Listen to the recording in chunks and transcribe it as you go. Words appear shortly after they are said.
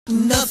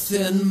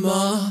Nothing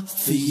more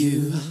for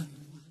you.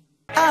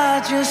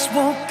 I just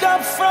woke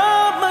up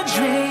from a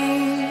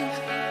dream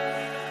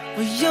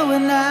where you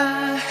and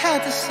I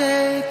had to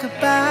say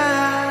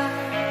goodbye.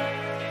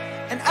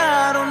 And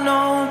I don't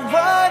know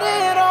what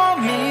it all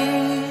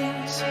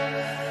means,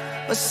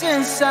 but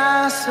since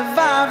I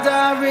survived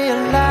I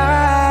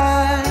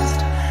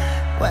realized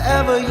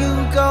wherever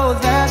you go,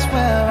 that's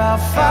where I'll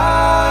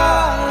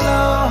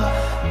follow.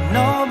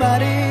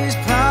 Nobody's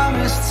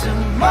promised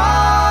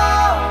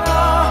tomorrow,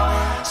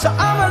 so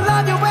I'ma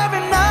love you every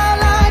night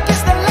like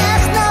it's the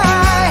last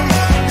night,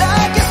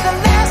 like it's the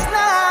last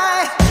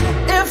night.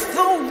 If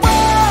the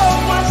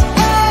world was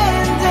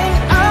ending,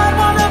 I'd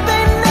wanna be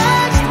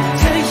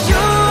next to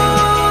you.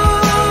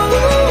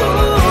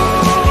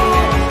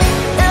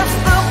 If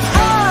the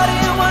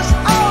party was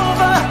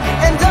over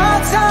and our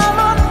time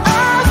on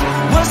earth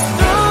was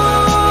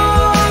through,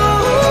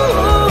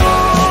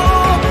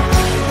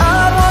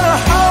 I'd wanna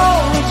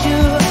hold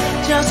you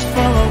just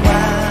for a while.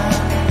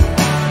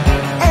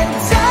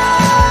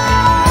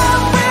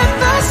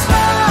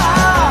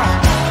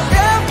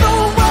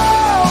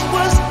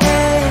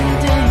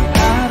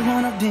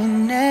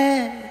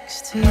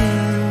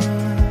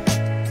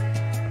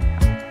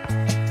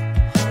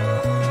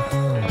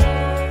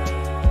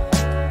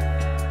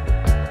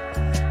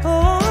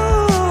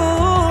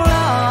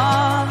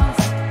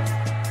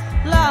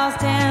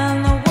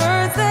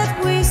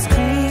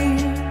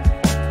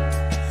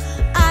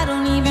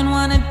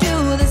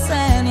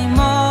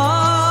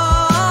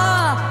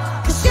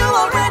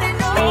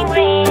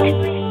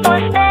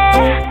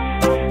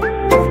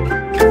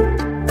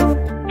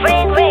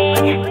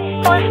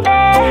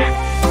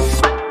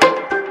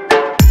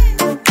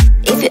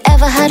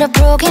 Had a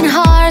broken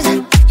heart,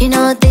 you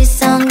know this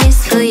song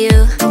is for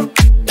you.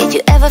 If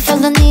you ever feel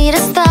the need to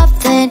stop,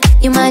 then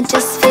you might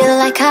just feel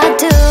like I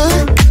do.